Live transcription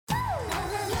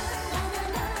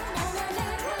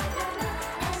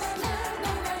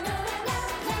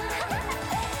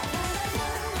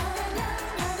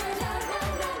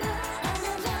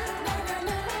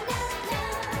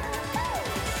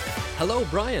Hello,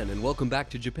 Brian, and welcome back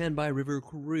to Japan by River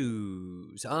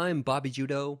Cruise. I'm Bobby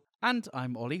Judo. And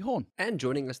I'm Ollie Horn. And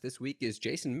joining us this week is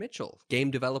Jason Mitchell,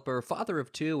 game developer, father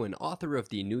of two, and author of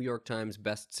the New York Times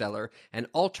bestseller and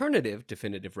alternative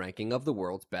definitive ranking of the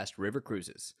world's best river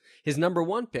cruises. His number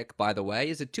one pick, by the way,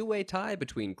 is a two-way tie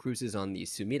between cruises on the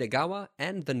Sumidagawa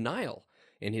and the Nile.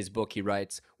 In his book, he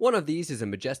writes, "One of these is a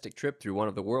majestic trip through one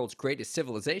of the world's greatest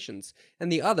civilizations,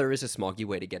 and the other is a smoggy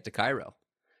way to get to Cairo."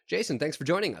 Jason, thanks for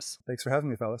joining us. Thanks for having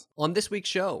me, fellas. On this week's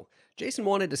show, Jason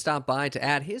wanted to stop by to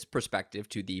add his perspective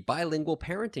to the bilingual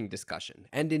parenting discussion,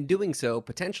 and in doing so,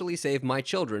 potentially save my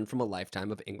children from a lifetime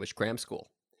of English cram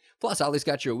school. Plus, Ollie's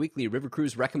got your weekly River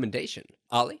Cruise recommendation.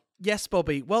 Ollie? Yes,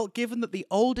 Bobby. Well, given that the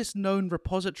oldest known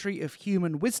repository of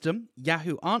human wisdom,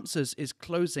 Yahoo Answers, is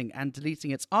closing and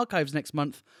deleting its archives next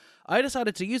month, I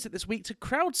decided to use it this week to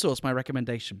crowdsource my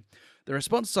recommendation. The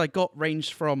responses I got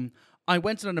ranged from, "I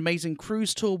went on an amazing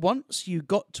cruise tour once. You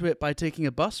got to it by taking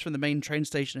a bus from the main train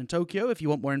station in Tokyo. If you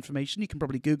want more information, you can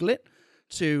probably Google it."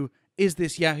 To, "Is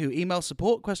this Yahoo email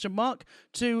support?"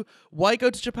 To, "Why go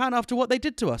to Japan after what they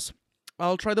did to us?"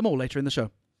 I'll try them all later in the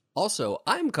show. Also,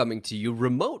 I'm coming to you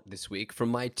remote this week from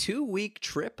my 2-week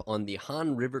trip on the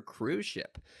Han River cruise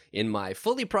ship in my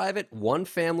fully private,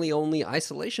 one-family-only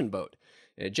isolation boat.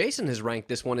 Jason has ranked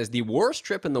this one as the worst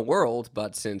trip in the world,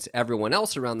 but since everyone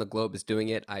else around the globe is doing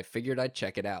it, I figured I'd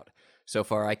check it out. So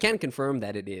far, I can confirm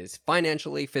that it is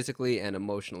financially, physically, and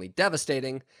emotionally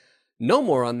devastating. No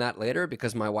more on that later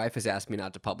because my wife has asked me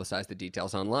not to publicize the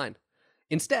details online.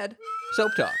 Instead,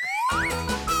 soap talk.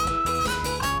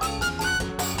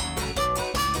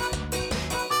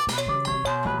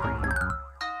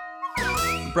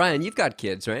 Brian, you've got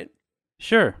kids, right?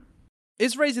 Sure.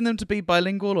 Is raising them to be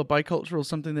bilingual or bicultural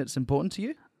something that's important to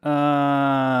you?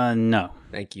 No.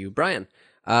 Thank you, Brian.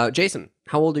 Jason,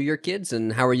 how old are your kids,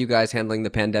 and how are you guys handling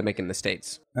the pandemic in the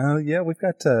States? Yeah, we've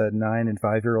got a 9 and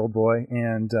 5-year-old boy,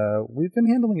 and we've been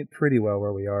handling it pretty well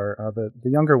where we are. The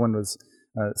younger one was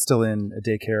still in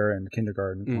daycare and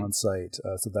kindergarten on site,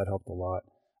 so that helped a lot,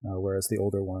 whereas the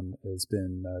older one has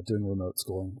been doing remote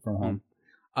schooling from home.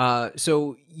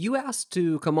 So you asked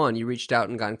to come on. You reached out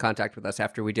and got in contact with us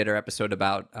after we did our episode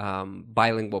about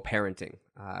bilingual parenting.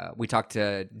 We talked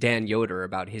to Dan Yoder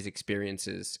about his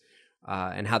experiences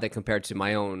and how they compared to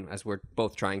my own, as we're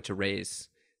both trying to raise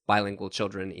bilingual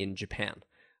children in Japan.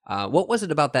 What was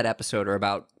it about that episode, or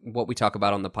about what we talk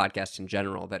about on the podcast in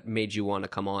general, that made you want to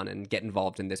come on and get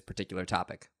involved in this particular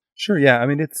topic? Sure, yeah. I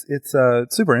mean, it's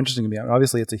super interesting to me.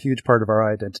 Obviously, it's a huge part of our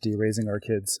identity, raising our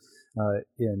kids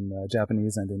in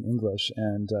Japanese and in English.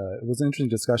 And it was an interesting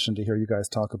discussion to hear you guys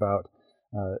talk about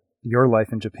your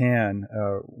life in Japan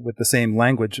with the same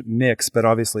language mix, but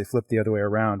obviously flipped the other way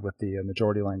around, with the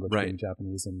majority language being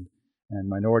Japanese and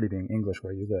minority being English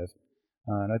where you live.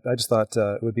 And I just thought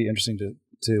it would be interesting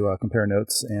to compare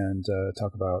notes and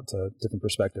talk about different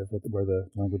perspective with where the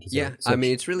languages are. Yeah, I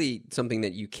mean, it's really something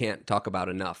that you can't talk about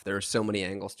enough. There are so many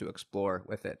angles to explore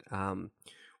with it.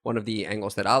 One of the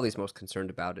angles that Ollie's most concerned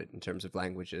about it in terms of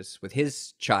languages with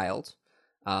his child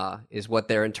is what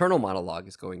their internal monologue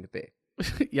is going to be.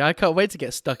 Yeah, I can't wait to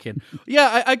get stuck in.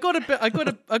 Yeah, I got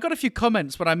a few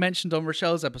comments when I mentioned on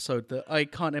Rochelle's episode that I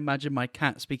can't imagine my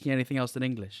cat speaking anything else than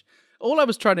English. All I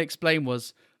was trying to explain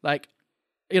was, like,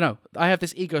 you know, I have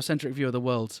this egocentric view of the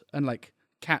world, and like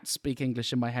cats speak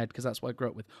English in my head because that's what I grew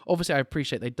up with. Obviously, I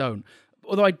appreciate they don't.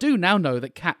 Although I do now know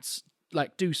that cats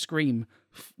like do scream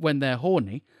when they're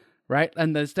horny, right?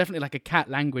 And there's definitely like a cat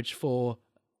language for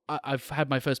I've had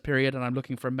my first period and I'm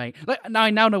looking for a mate. Like, I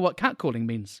now know what catcalling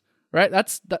means, right?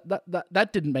 That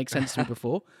didn't make sense to me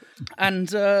before.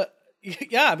 And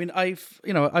yeah, I mean, I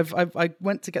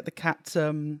went to get the cat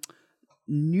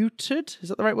neutered. Is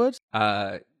that the right word?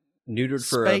 Neutered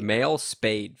for a male,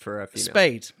 spayed for a female.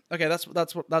 Spayed. Okay, that's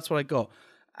what I got,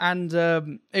 and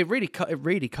it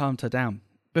really calmed her down.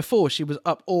 Before, she was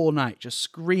up all night just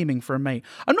screaming for a mate.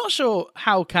 I'm not sure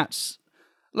how cats,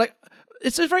 like,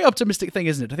 it's a very optimistic thing,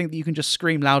 isn't it? I think that you can just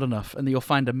scream loud enough and you'll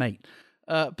find a mate.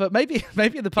 But maybe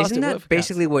in the past, isn't that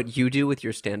basically what you do with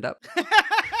your stand-up?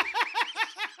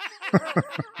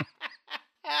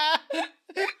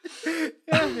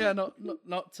 yeah,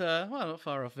 not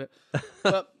far off it.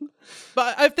 But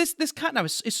this cat now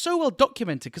is so well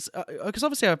documented because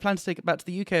obviously I plan to take it back to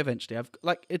the UK eventually.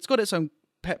 It's got its own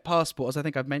pet passport, as I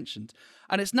think I've mentioned,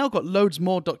 and it's now got loads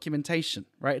more documentation.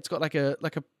 Right, it's got like a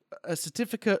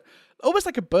certificate, almost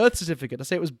like a birth certificate. I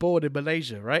say it was born in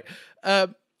Malaysia, right?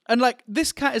 And like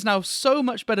this cat is now so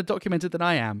much better documented than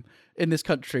I am in this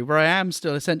country, where I am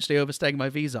still essentially overstaying my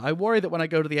visa. I worry that when I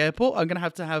go to the airport, I'm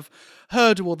going to have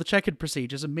her do all the check-in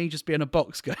procedures and me just be in a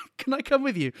box going, "Can I come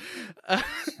with you?"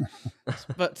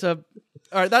 But all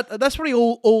right, that's probably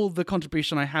all the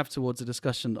contribution I have towards a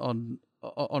discussion on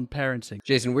parenting.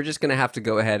 Jason, we're just going to have to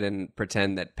go ahead and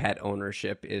pretend that pet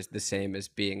ownership is the same as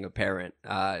being a parent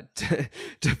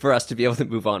for us to be able to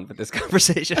move on with this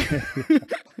conversation.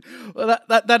 Well,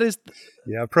 that is...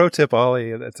 Yeah, pro tip,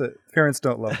 Ollie. Parents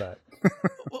don't love that.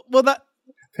 Well, that...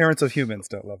 Parents of humans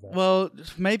don't love that. Well,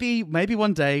 maybe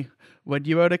one day when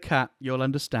you own a cat, you'll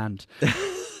understand.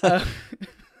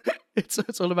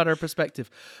 It's all a matter of perspective.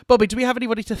 Bobby, do we have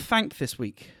anybody to thank this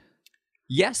week?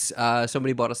 Yes,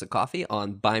 somebody bought us a coffee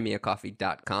on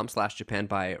buymeacoffee.com/Japan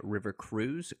by River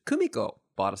Cruise. Kumiko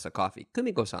bought us a coffee.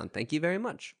 Kumiko-san, thank you very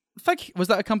much. Thank you. Was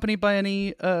that accompanied by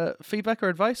any feedback or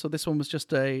advice, or this one was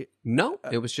just No,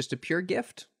 it was just a pure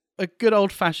gift. a good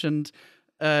old-fashioned,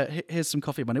 here's some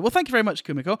coffee money? Well, thank you very much,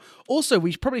 Kumiko. Also,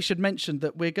 we probably should mention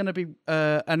that we're going to be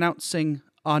announcing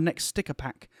our next sticker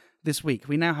pack this week.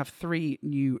 We now have 3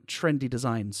 new trendy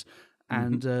designs,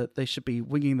 and they should be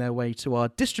winging their way to our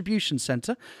distribution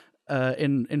center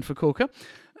in Fukuoka.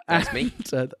 That's me.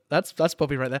 That's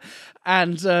Bobby right there.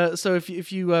 And so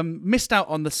if you missed out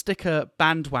on the sticker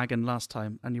bandwagon last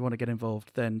time and you want to get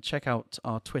involved, then check out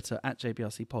our Twitter at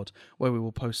JBRCPod, where we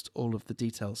will post all of the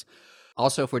details.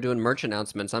 Also, if we're doing merch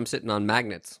announcements, I'm sitting on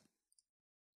magnets.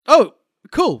 Oh,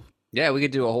 cool. Yeah, we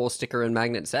could do a whole sticker and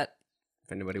magnet set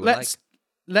if anybody would like.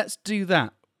 Let's do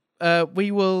that.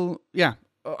 We will, yeah.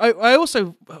 I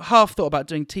also half thought about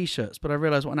doing T-shirts, but I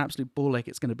realised what an absolute ball ache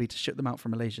it's going to be to ship them out from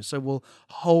Malaysia. So we'll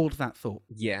hold that thought.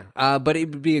 Yeah, but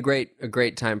it would be a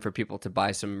great time for people to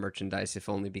buy some merchandise, if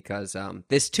only because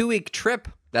this 2-week trip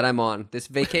that I'm on, this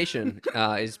vacation,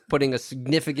 is putting a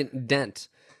significant dent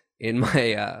in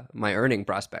my my earning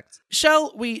prospects.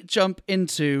 Shall we jump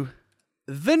into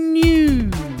the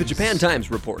news? The Japan Times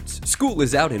reports, school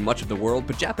is out in much of the world,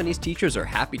 but Japanese teachers are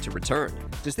happy to return.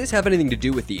 Does this have anything to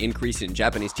do with the increase in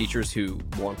Japanese teachers who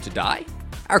want to die?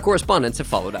 Our correspondents have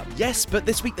followed up. Yes, but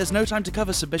this week there's no time to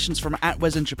cover submissions from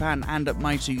 @Wes in Japan and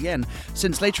 @My2Yen,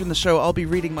 since later in the show I'll be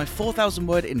reading my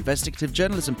 4,000-word investigative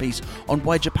journalism piece on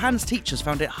why Japan's teachers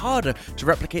found it harder to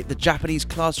replicate the Japanese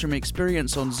classroom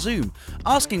experience on Zoom,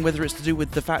 asking whether it's to do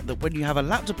with the fact that when you have a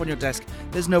laptop on your desk,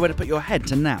 there's nowhere to put your head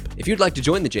to nap. If you'd like to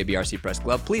join the JBRC Press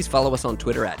Club, please follow us on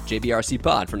Twitter at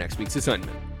JBRCPod for next week's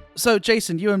assignment. So,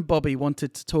 Jason, you and Bobby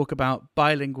wanted to talk about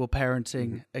bilingual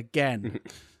parenting again.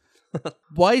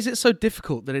 Why is it so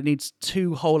difficult that it needs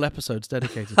 2 whole episodes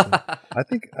dedicated to it?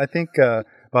 I think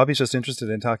Bobby's just interested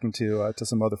in talking to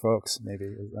some other folks,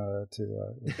 maybe.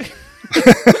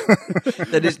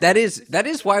 That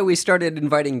is why we started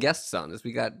inviting guests on, is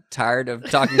we got tired of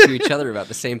talking to each other about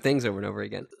the same things over and over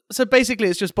again. So basically,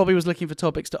 it's just Bobby was looking for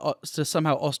topics to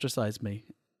somehow ostracize me.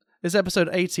 This is episode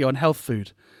 80 on health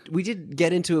food. We did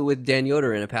get into it with Dan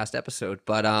Yoder in a past episode,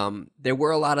 but there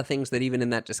were a lot of things that even in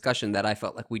that discussion that I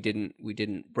felt like we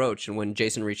didn't broach. And when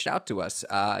Jason reached out to us,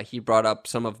 he brought up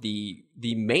some of the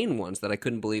main ones that I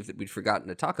couldn't believe that we'd forgotten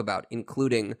to talk about,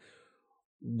 including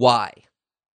why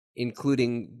we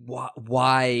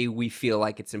feel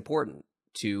like it's important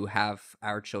to have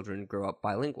our children grow up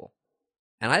bilingual.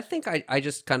 And I think I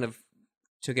just kind of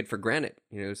took it for granted.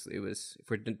 You know, it was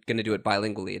if we're going to do it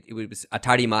bilingually, it was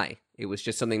atarimai. It was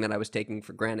just something that I was taking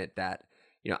for granted that,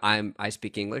 you know, I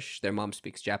speak English, their mom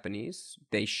speaks Japanese.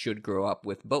 They should grow up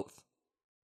with both.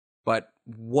 But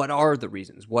what are the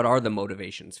reasons? What are the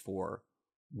motivations for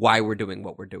why we're doing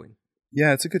what we're doing?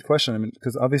 Yeah, it's a good question. I mean,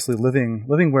 because obviously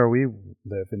living where we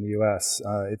live in the U.S.,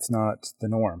 it's not the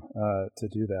norm to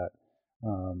do that.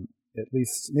 At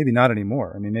least, maybe not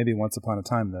anymore. I mean, maybe once upon a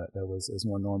time that was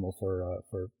more normal for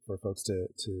folks to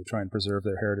try and preserve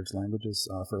their heritage languages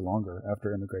for longer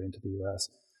after immigrating to the U.S.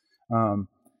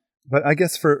 But I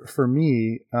guess for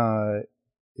me,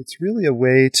 it's really a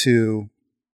way to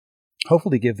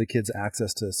hopefully give the kids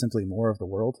access to simply more of the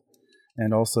world,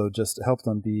 and also just help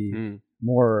them be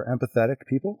more empathetic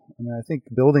people. I mean, I think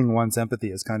building one's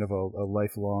empathy is kind of a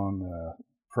lifelong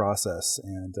process,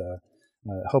 and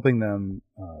helping them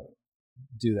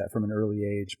do that from an early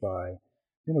age by,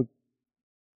 you know,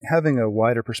 having a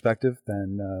wider perspective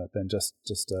than just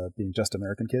being just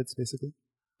American kids, basically.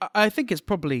 I think it's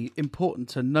probably important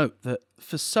to note that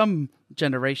for some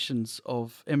generations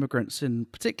of immigrants in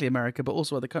particularly America, but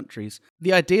also other countries,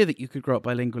 the idea that you could grow up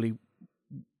bilingually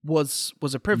was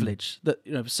a privilege. That,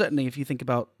 you know, certainly if you think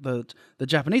about the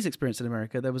Japanese experience in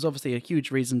America, there was obviously a huge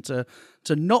reason to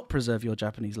not preserve your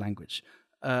Japanese language,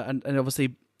 and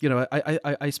obviously, you know,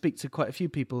 I speak to quite a few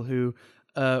people who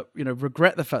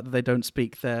regret the fact that they don't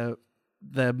speak their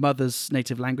mother's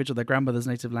native language or their grandmother's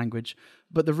native language.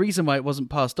 But the reason why it wasn't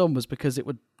passed on was because it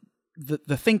would.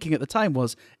 The thinking at the time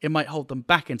was it might hold them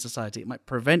back in society. It might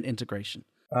prevent integration.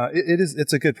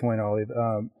 It's a good point, Ollie.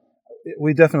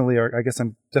 We definitely are. I guess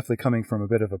I'm definitely coming from a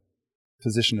bit of a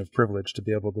position of privilege to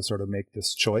be able to sort of make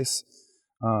this choice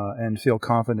and feel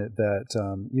confident that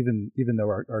even though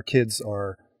our kids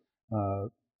are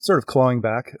sort of clawing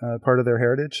back part of their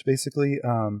heritage, basically,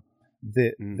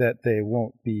 that they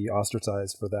won't be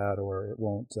ostracized for that, or it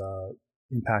won't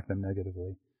impact them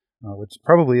negatively, which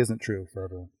probably isn't true for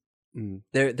everyone.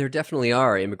 There definitely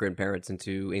are immigrant parents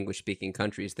into English-speaking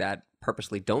countries that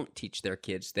purposely don't teach their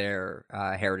kids their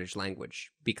heritage language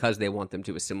because they want them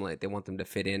to assimilate. They want them to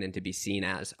fit in and to be seen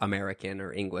as American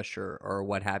or English or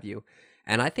what have you.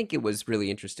 And I think it was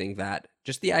really interesting that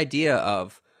just the idea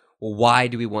of, well, why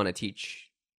do we want to teach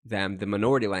them the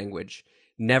minority language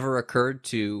never occurred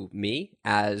to me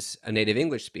as a native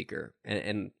English speaker.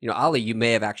 And Ollie, you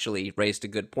may have actually raised a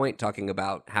good point talking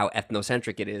about how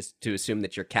ethnocentric it is to assume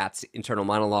that your cat's internal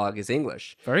monologue is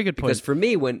English. Very good point. Because for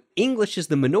me, when English is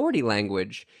the minority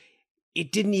language,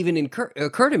 it didn't even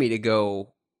occur to me to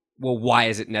go, well, why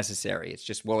is it necessary? It's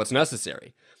just, well, it's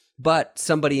necessary. But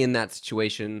somebody in that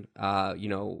situation, a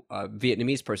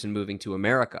Vietnamese person moving to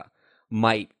America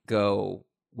might go,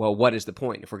 well, what is the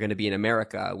point? If we're going to be in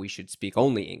America, we should speak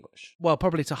only English. Well,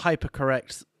 probably to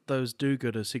hypercorrect those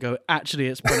do-gooders who go, actually,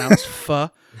 it's pronounced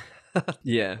pho.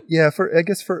 Yeah. Yeah, I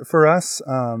guess for us,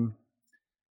 I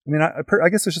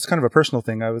guess it's just kind of a personal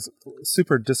thing. I was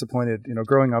super disappointed,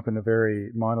 growing up in a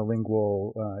very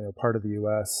monolingual part of the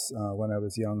U.S. When I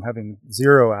was young, having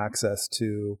zero access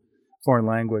to foreign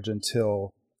language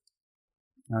until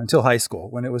high school,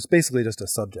 when it was basically just a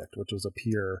subject, which was a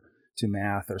peer to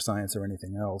math or science or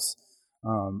anything else.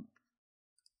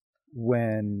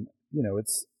 When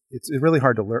it's really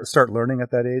hard to start learning at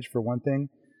that age, for one thing,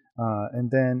 and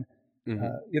then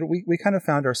we kind of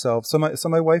found ourselves. So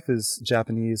my wife is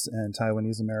Japanese and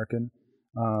Taiwanese American.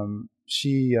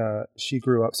 She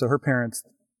grew up. So her parents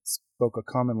spoke a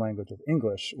common language of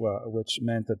English, which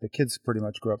meant that the kids pretty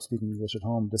much grew up speaking English at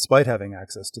home, despite having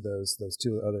access to those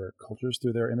two other cultures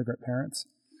through their immigrant parents.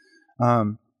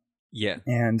 Yeah.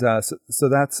 And so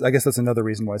I guess that's another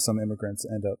reason why some immigrants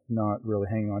end up not really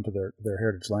hanging on to their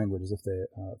heritage language, is if they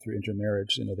through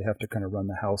intermarriage, they have to kind of run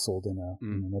the household in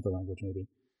another language maybe.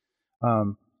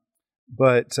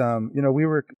 But we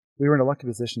were in a lucky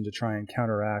position to try and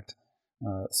counteract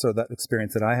so that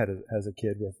experience that I had as a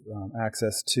kid with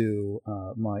access to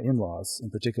my in-laws,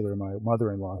 in particular my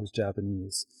mother-in-law, who's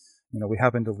Japanese. We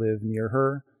happened to live near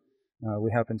her.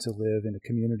 We happen to live in a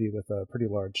community with a pretty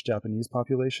large Japanese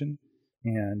population,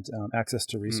 and access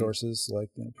to resources like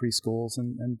preschools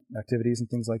and activities and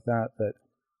things like that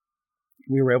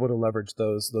we were able to leverage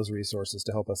those resources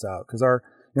to help us out, because our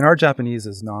Japanese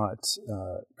is not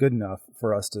good enough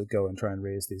for us to go and try and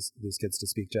raise these kids to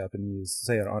speak Japanese,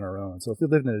 say it on our own. So if we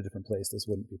lived in a different place, this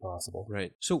wouldn't be possible.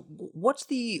 Right. So what's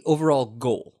the overall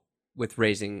goal with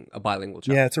raising a bilingual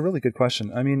child? Yeah, it's a really good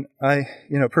question. I mean,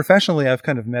 professionally, I've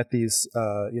kind of met these,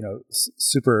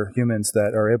 superhumans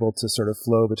that are able to sort of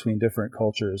flow between different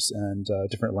cultures and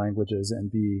different languages and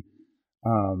be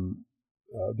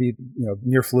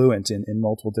near fluent in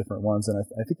multiple different ones. And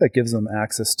I think that gives them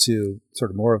access to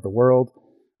sort of more of the world,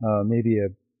 maybe a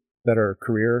better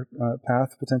career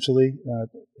path potentially.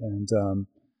 And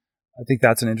I think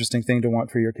that's an interesting thing to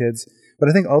want for your kids. But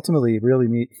I think ultimately,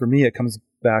 really, for me, it comes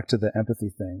back to the empathy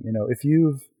thing. If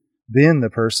you've been the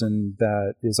person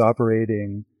that is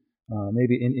operating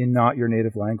maybe in not your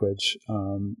native language,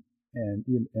 and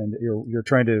you're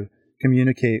trying to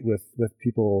communicate with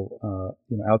people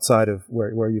outside of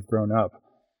where you've grown up,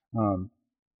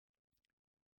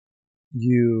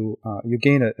 you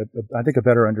gain I think a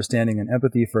better understanding and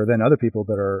empathy for then other people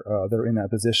that are in that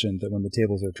position, that when the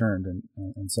tables are turned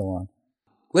and so on.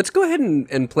 Let's go ahead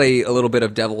and play a little bit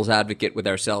of devil's advocate with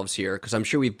ourselves here, because I'm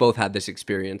sure we've both had this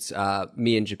experience,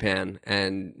 me in Japan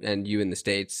and you in the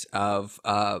States, of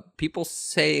people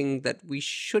saying that we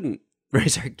shouldn't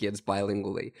raise our kids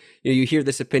bilingually. You hear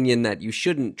this opinion that you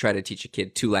shouldn't try to teach a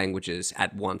kid two languages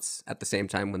at once at the same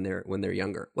time when they're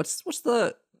younger. What's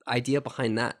the idea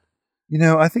behind that?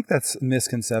 I think that's a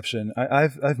misconception.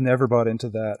 I've never bought into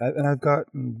that, and I've got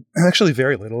actually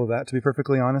very little of that, to be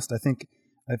perfectly honest. I think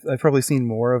I've probably seen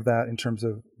more of that in terms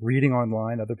of reading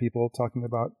online, other people talking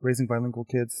about raising bilingual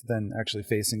kids, than actually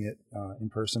facing it in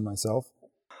person myself.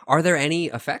 Are there any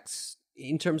effects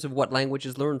in terms of what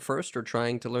languages learn first, or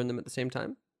trying to learn them at the same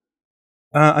time?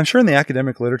 I'm sure in the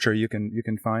academic literature you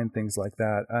can find things like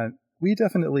that. We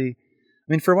definitely,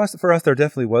 mean, for us, there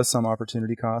definitely was some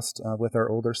opportunity cost with our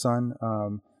older son.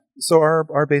 So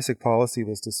our basic policy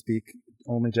was to speak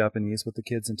only Japanese with the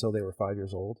kids until they were 5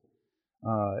 years old.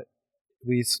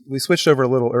 We switched over a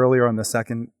little earlier on the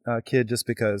second kid just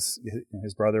because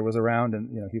his brother was around,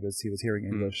 and he was hearing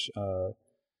English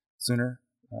sooner,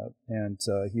 and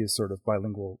he is sort of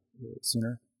bilingual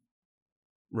sooner.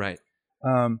 Right.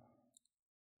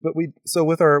 But so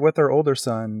with our older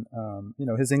son,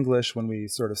 his English when we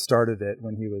sort of started it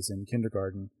when he was in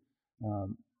kindergarten,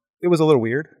 it was a little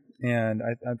weird, and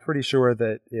I'm pretty sure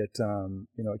that it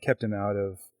it kept him out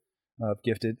of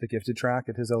the gifted track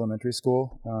at his elementary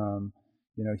school.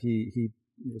 He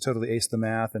totally aced the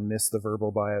math and missed the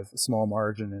verbal by a small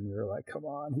margin, and we were like, come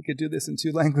on, he could do this in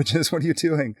 2 languages. What are you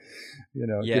doing?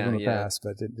 Give him a pass,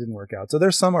 but it didn't work out. So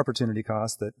there's some opportunity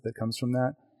cost that comes from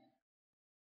that.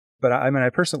 But I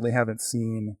personally haven't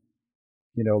seen,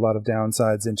 a lot of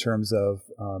downsides in terms of,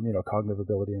 cognitive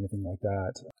ability or anything like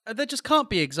that. There just can't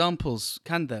be examples,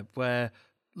 can there, where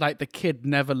like the kid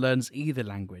never learns either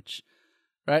language,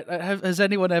 right? Has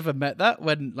anyone ever met that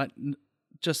when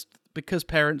just because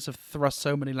parents have thrust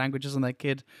so many languages on their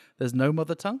kid, there's no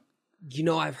mother tongue?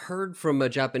 I've heard from a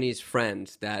Japanese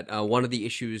friend that one of the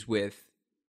issues with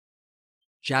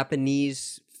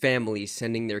Japanese families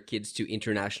sending their kids to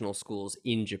international schools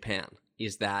in Japan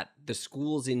is that the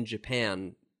schools in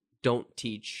Japan don't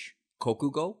teach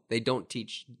Kokugo. They don't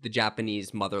teach the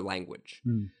Japanese mother language.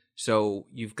 So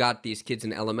you've got these kids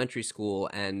in elementary school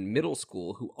and middle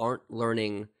school who aren't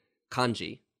learning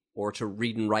kanji or to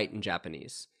read and write in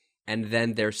Japanese. And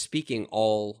then they're speaking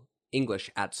all English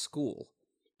at school.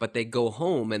 But they go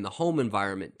home and the home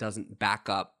environment doesn't back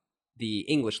up the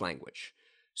English language.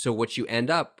 So what you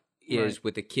end up is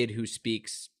with a kid who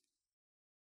speaks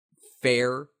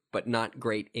fair but not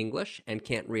great English and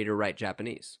can't read or write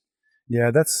Japanese.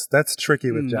 Yeah, that's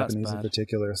tricky with Japanese in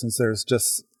particular, since it's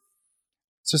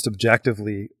just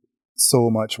objectively so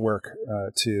much work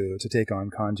to take on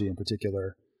kanji in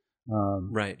particular.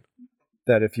 Right.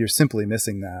 That if you're simply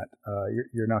missing that,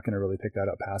 you're not going to really pick that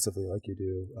up passively like you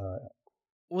do.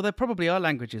 Well, there probably are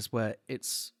languages where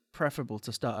it's preferable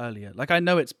to start earlier. Like, I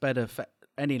know it's better for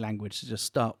any language to just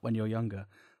start when you're younger,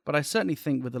 but I certainly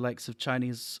think with the likes of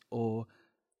Chinese or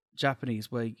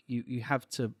Japanese, where you have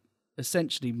to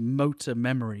essentially motor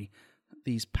memory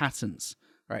these patterns,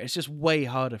 right? It's just way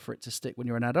harder for it to stick when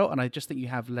you're an adult, and I just think you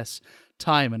have less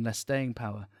time and less staying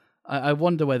power. I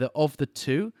wonder whether of the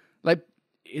two, like,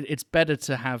 it's better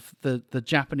to have the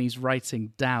Japanese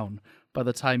writing down by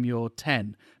the time you're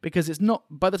 10, because it's not,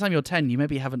 by the time you're 10, you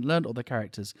maybe haven't learned all the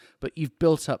characters, but you've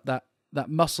built up that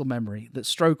muscle memory, that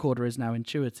stroke order is now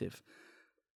intuitive.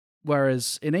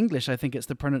 Whereas in English, I think it's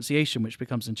the pronunciation which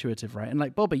becomes intuitive, right? And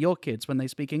like, Bobby, your kids, when they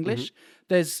speak English,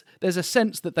 there's a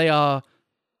sense that they are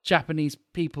Japanese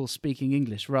people speaking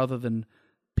English rather than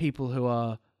people who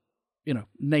are,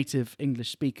 native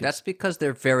English speakers. That's because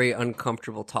they're very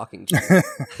uncomfortable talking to you.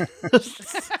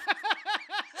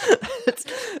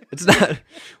 It's not,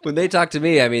 when they talk to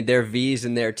me, I mean, their V's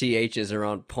and their THs are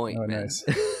on point, man. Nice.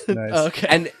 Nice. Okay.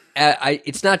 And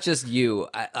it's not just you.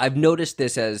 I've noticed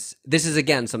this is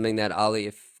again something that, Ali,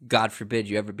 if God forbid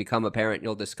you ever become a parent,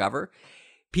 you'll discover.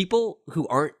 People who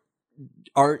aren't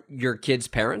your kids'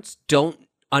 parents don't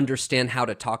understand how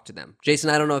to talk to them. Jason,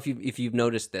 I don't know if you've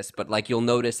noticed this, but like, you'll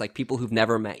notice like people who've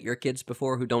never met your kids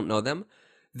before, who don't know them,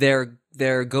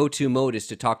 their go-to mode is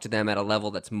to talk to them at a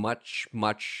level that's much,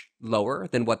 much lower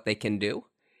than what they can do.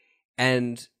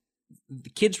 And the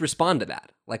kids respond to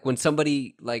that. Like when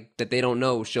somebody like that they don't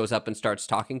know shows up and starts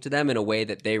talking to them in a way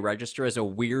that they register as a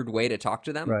weird way to talk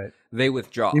to them, right, they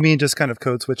withdraw. You mean just kind of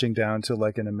code switching down to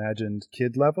like an imagined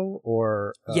kid level,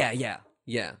 or Yeah.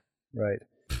 Right.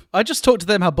 I just talk to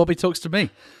them how Bobby talks to me.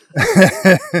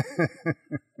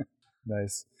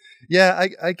 Nice. Yeah,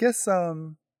 I guess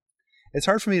it's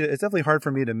hard for me it's definitely hard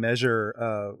for me to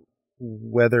measure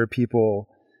whether people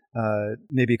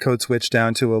maybe code switch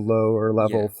down to a lower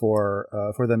level for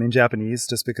them in Japanese,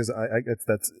 just because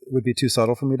it would be too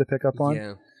subtle for me to pick up on.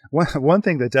 Yeah. One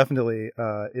thing that definitely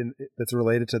that's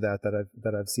related to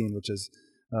that I've seen, which is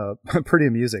pretty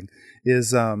amusing,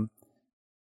 is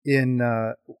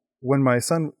when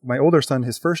my older son,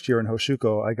 his first year in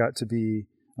Hoshuko, I got to be,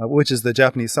 which is the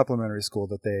Japanese supplementary school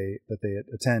that they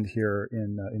attend here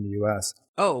in the U.S.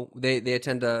 Oh, they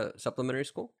attend a supplementary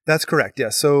school? That's correct. Yeah.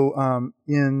 So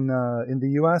in the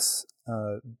U.S.,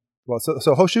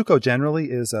 so Hoshuko generally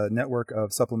is a network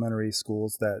of supplementary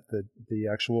schools that the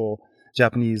actual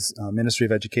Japanese Ministry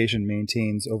of Education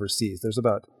maintains overseas. There's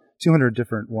about 200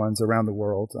 different ones around the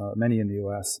world, many in the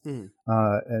U.S.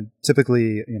 And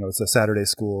typically, it's a Saturday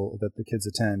school that the kids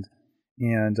attend.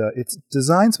 And it's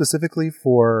designed specifically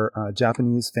for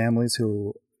Japanese families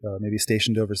who may be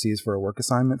stationed overseas for a work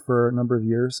assignment for a number of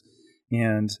years.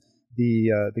 And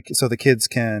so the kids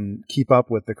can keep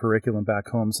up with the curriculum back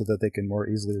home so that they can more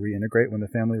easily reintegrate when the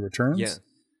family returns. Yeah.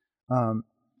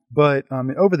 But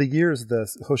over the years, the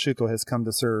Hoshuko has come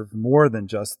to serve more than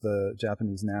just the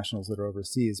Japanese nationals that are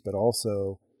overseas, but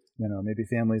also, maybe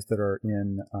families that are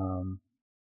in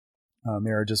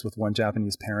marriages with one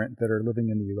Japanese parent that are living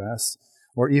in the U.S.,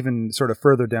 or even sort of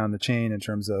further down the chain in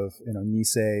terms of,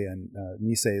 Nisei and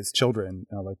Nisei's children,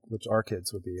 which our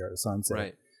kids would be, our Sansei.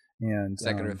 Right. And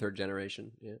second or third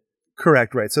generation. Yeah.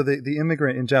 Correct, right. So the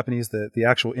immigrant in Japanese, the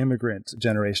actual immigrant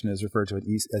generation is referred to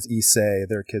as Issei.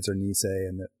 Their kids are Nisei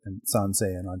and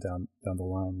Sansei and on down the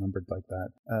line, numbered like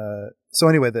that. So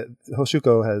anyway, the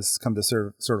Hoshuko has come to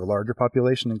serve sort of a larger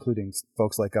population, including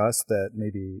folks like us that may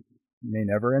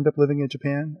never end up living in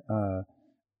Japan.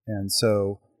 And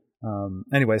so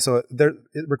anyway, so it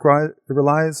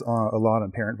relies a lot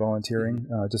on parent volunteering,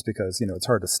 just because it's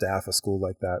hard to staff a school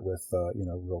like that with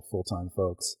real full-time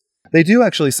folks. They do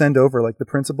actually send over, like the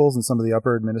principals and some of the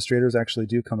upper administrators actually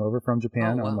do come over from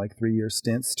Japan on like 3-year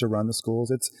stints to run the schools.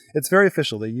 It's very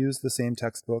official. They use the same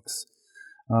textbooks,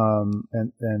 and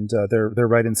they're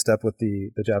right in step with the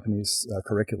Japanese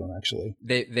curriculum. Actually,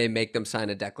 they make them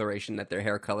sign a declaration that their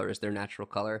hair color is their natural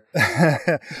color.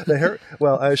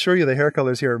 Well, I assure you, the hair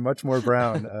colors here are much more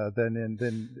brown than in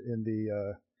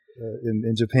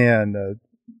Japan.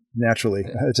 Naturally,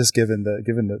 just given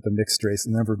the mixed race,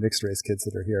 the number of mixed race kids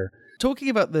that are here. Talking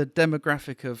about the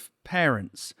demographic of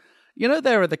parents,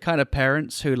 there are the kind of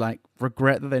parents who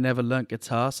regret that they never learnt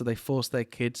guitar, so they force their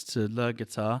kids to learn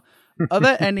guitar. Are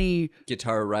there any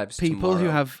guitar arrives people tomorrow. who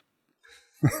have?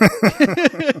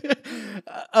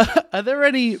 Are there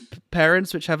any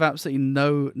parents which have absolutely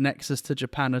no nexus to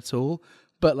Japan at all,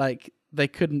 but they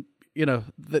couldn't?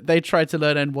 They tried to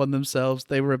learn N1 themselves.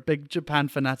 They were a big Japan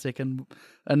fanatic and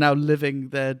are now living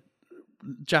their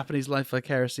Japanese life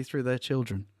vicariously through their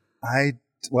children. I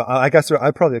guess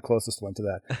I'm probably the closest one to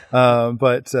that.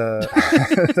 But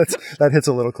that hits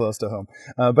a little close to home.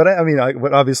 But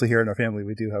obviously here in our family,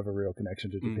 we do have a real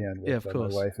connection to Japan with my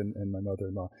wife and my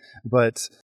mother-in-law. But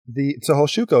so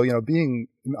Hoshuko, being,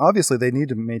 obviously they need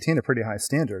to maintain a pretty high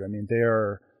standard. I mean, they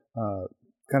are,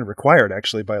 kind of required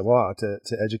actually by law to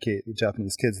educate the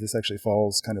Japanese kids. This actually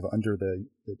falls kind of under the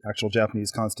actual Japanese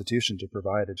constitution to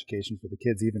provide education for the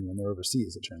kids even when they're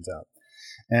overseas, it turns out.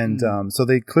 And so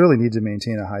they clearly need to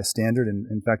maintain a high standard. And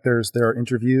in fact, there are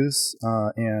interviews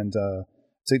to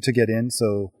get in.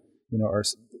 So our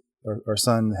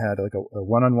son had like a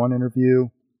one-on-one interview.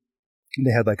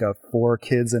 They had like a 4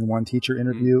 kids and 1 teacher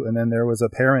interview, and then there was a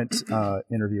parent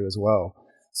interview as well.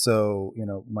 So,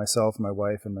 myself, my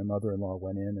wife, and my mother-in-law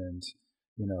went in and,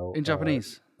 in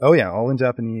Japanese. Oh yeah, all in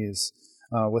Japanese.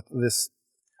 With this,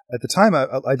 at the time,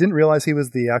 I didn't realize he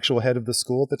was the actual head of the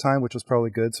school at the time, which was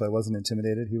probably good. So I wasn't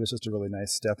intimidated. He was just a really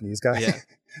nice Japanese guy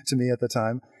to me at the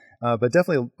time. But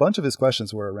definitely a bunch of his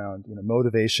questions were around,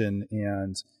 motivation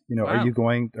and, wow. are you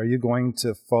going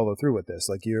to follow through with this?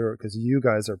 Because you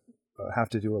guys have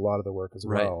to do a lot of the work as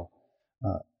well.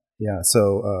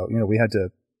 So we had to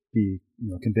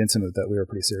convince him that we were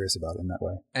pretty serious about it in that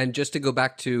way. And just to go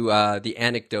back to the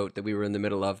anecdote that we were in the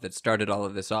middle of that started all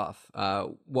of this off,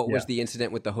 what was the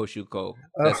incident with the Hoshuko,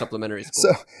 the supplementary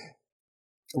school?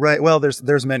 Right. Well,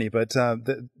 there's many, but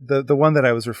the one that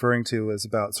I was referring to was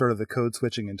about sort of the code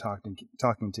switching and talking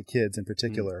to kids in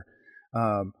particular.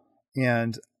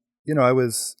 And I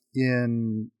was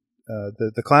in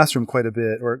the classroom quite a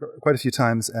bit, or quite a few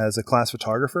times as a class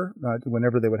photographer.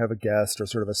 Whenever they would have a guest or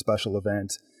sort of a special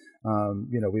event,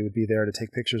 we would be there to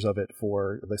take pictures of it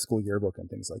for the school yearbook and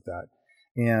things like that.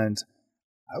 And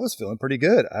I was feeling pretty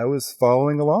good. I was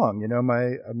following along.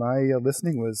 My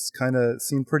listening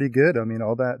seemed pretty good. I mean,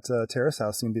 all that terrace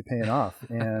house seemed to be paying off,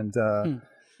 and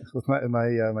with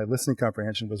my listening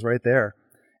comprehension was right there.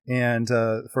 And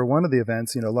for one of the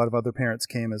events, a lot of other parents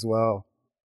came as well.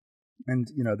 And,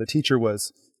 the teacher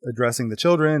was addressing the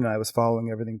children, and I was following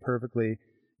everything perfectly.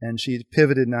 And she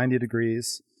pivoted 90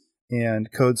 degrees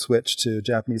and code switched to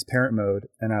Japanese parent mode,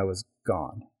 and I was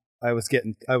gone. I was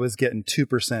getting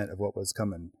 2% of what was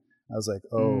coming. I was like,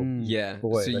 oh,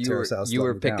 boy. So you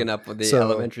were picking up with the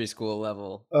elementary school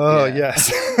level. Oh,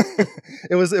 yes.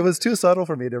 It was too subtle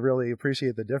for me to really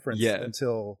appreciate the difference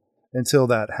until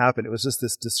that happened. It was just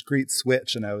this discrete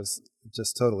switch, and I was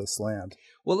just totally slammed.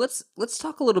 Well, let's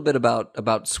talk a little bit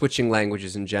about switching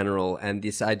languages in general and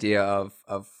this idea of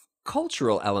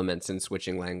cultural elements in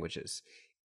switching languages.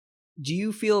 Do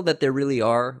you feel that there really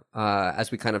are,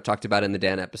 as we kind of talked about in the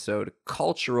Dan episode,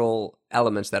 cultural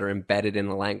elements that are embedded in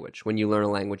a language? When you learn a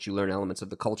language, you learn elements of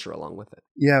the culture along with it.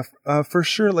 Yeah, for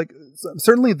sure. Like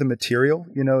certainly the material.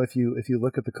 If you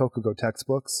look at the Kokugo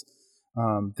textbooks,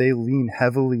 they lean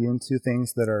heavily into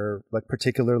things that are like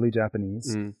particularly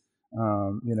Japanese. Mm.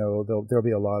 There'll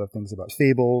be a lot of things about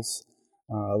fables,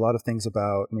 a lot of things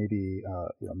about maybe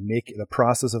make the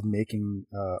process of making,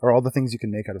 or all the things you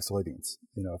can make out of soybeans.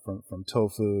 From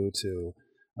tofu to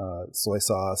soy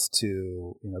sauce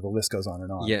to the list goes on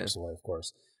and on. Yeah. For soy, of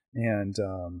course, and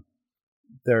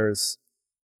there's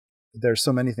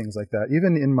so many things like that.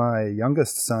 Even in my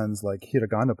youngest son's like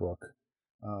hiragana book,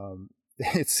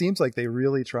 it seems like they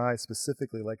really try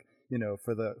specifically, like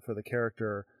for the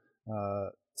character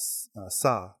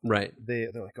sa. Right.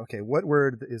 They're like, okay, what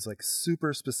word is like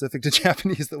super specific to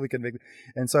Japanese that we can make?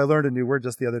 And so I learned a new word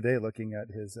just the other day looking at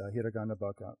his hiragana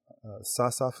book,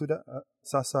 sasabune.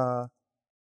 Sasabune.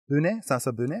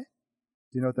 Do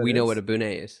you know what that is? We know what a bune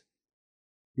is.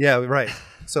 Yeah, right.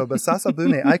 So, but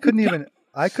sasabune, I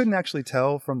couldn't actually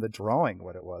tell from the drawing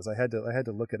what it was. I had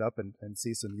to look it up and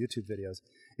see some YouTube videos.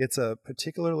 It's a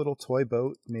particular little toy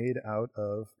boat made out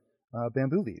of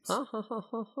bamboo leaves.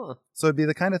 So it'd be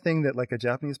the kind of thing that like a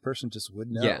Japanese person just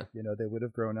would know. Yeah. They would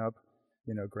have grown up.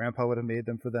 Grandpa would have made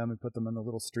them for them and put them in the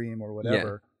little stream or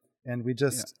whatever. Yeah. And we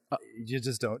just you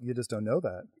just don't know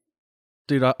that.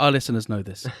 Dude, our listeners know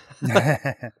this.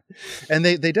 And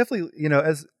they definitely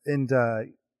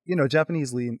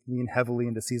Japanese lean heavily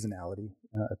into seasonality,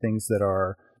 things that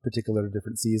are particular to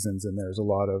different seasons, and there's a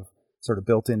lot of sort of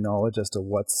built-in knowledge as to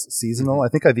what's seasonal. Mm-hmm. I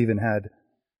think I've even had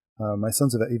my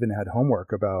sons have even had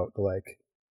homework about like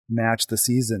match the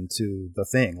season to the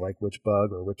thing, like which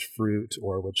bug or which fruit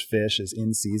or which fish is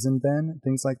in season then,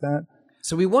 things like that.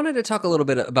 So we wanted to talk a little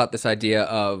bit about this idea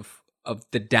of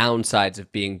the downsides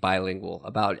of being bilingual.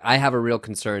 I have a real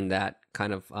concern that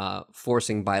kind of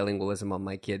forcing bilingualism on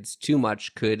my kids too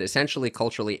much could essentially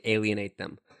culturally alienate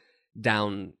them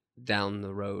down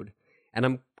the road. And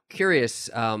I'm curious,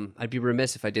 I'd be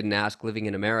remiss if I didn't ask, living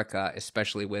in America,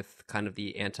 especially with kind of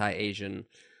the anti-Asian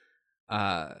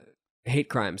hate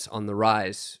crimes on the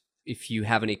rise, if you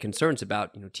have any concerns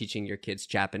about teaching your kids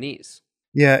Japanese.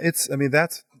 Yeah,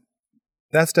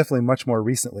 that's definitely much more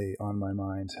recently on my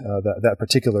mind, that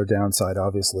particular downside,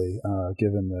 obviously,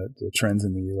 given the trends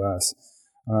in the U.S.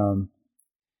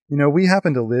 We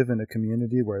happen to live in a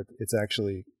community where it's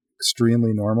actually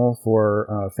extremely normal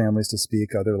for families to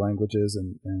speak other languages,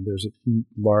 and there's a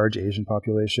large Asian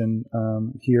population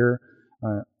here.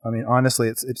 Honestly,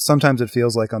 it's sometimes it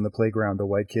feels like on the playground the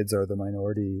white kids are the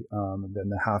minority, and then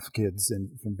the half kids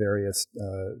from various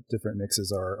different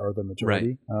mixes are the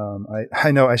majority. Right.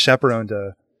 I know I chaperoned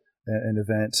an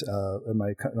event at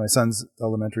my son's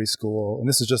elementary school, and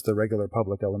this is just the regular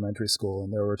public elementary school,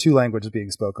 and there were two languages being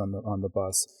spoken on the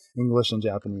bus, English and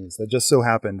Japanese. That just so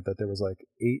happened that there was like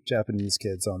 8 Japanese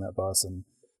kids on that bus, and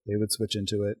they would switch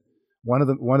into it. One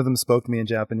of them spoke to me in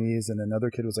Japanese, and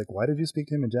another kid was like, "Why did you speak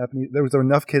to him in Japanese?" There were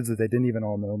enough kids that they didn't even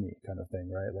all know me, kind of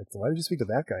thing, right? Like, "Why did you speak to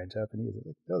that guy in Japanese?"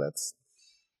 Like, "No,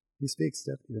 he speaks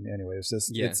Japanese." Anyway, it's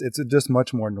just it's just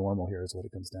much more normal here, is what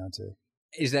it comes down to.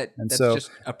 Is that's just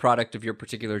a product of your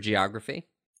particular geography?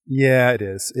 Yeah, it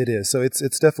is. It is. So it's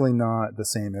definitely not the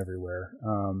same everywhere.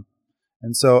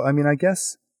 And so I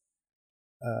guess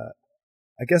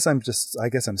I'm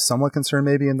somewhat concerned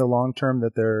maybe in the long term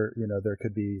that there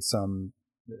could be some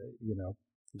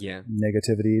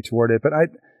negativity toward it, but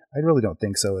I really don't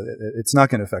think so. It's not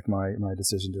going to affect my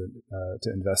decision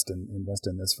to invest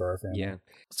in this for our family. Yeah.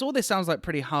 So all this sounds like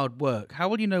pretty hard work. How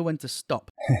will you know when to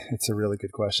stop? It's a really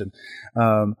good question.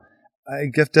 I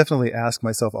definitely ask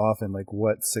myself often like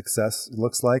what success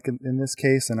looks like in this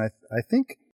case, and I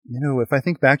think. If I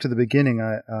think back to the beginning,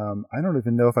 I don't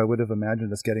even know if I would have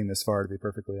imagined us getting this far, to be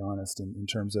perfectly honest, in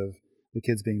terms of the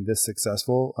kids being this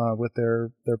successful with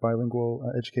their bilingual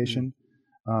education.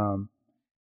 So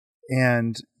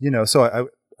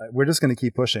we're just going to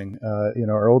keep pushing.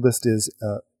 Our oldest is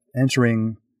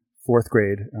entering 4th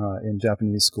grade in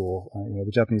Japanese school.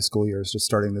 The Japanese school year is just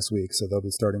starting this week, so they'll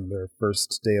be starting their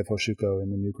first day of Hoshuko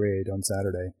in the new grade on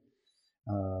Saturday.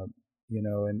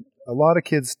 And a lot of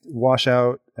kids wash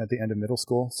out at the end of middle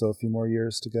school, so a few more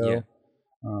years to go. Yeah.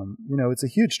 It's a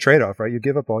huge trade-off, right? You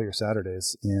give up all your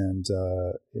Saturdays, and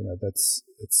it's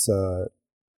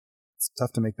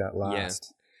tough to make that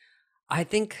last. Yeah.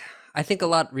 I think a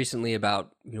lot recently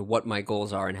about what my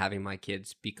goals are in having my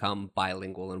kids become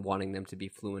bilingual and wanting them to be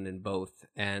fluent in both.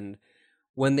 And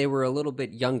when they were a little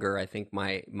bit younger, I think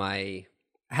my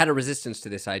had a resistance to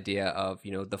this idea of,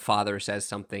 the father says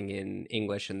something in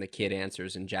English and the kid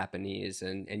answers in Japanese.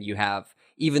 And you have,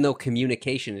 even though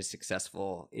communication is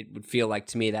successful, it would feel like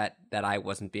to me that I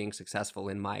wasn't being successful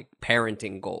in my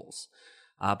parenting goals.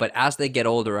 But as they get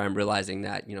older, I'm realizing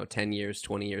that, 10 years,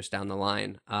 20 years down the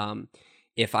line,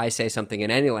 if I say something in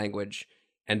any language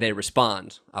and they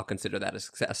respond, I'll consider that a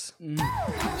success.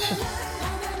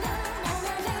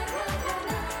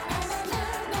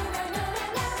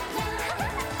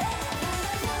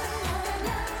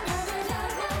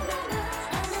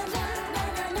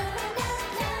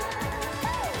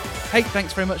 Hey,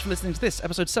 thanks very much for listening to this,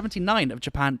 episode 79 of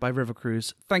Japan by River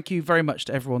Cruise. Thank you very much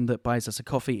to everyone that buys us a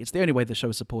coffee. It's the only way the show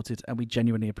is supported, and we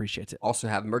genuinely appreciate it. Also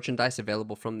have merchandise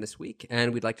available from this week,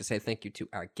 and we'd like to say thank you to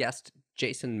our guest,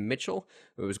 Jason Mitchell.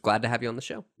 It was glad to have you on the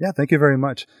show. Yeah, thank you very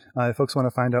much. If folks want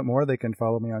to find out more, they can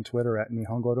follow me on Twitter at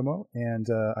Nihongotomo, and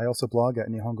I also blog at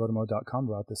nihongotomo.com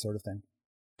about this sort of thing.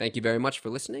 Thank you very much for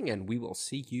listening, and we will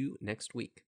see you next week.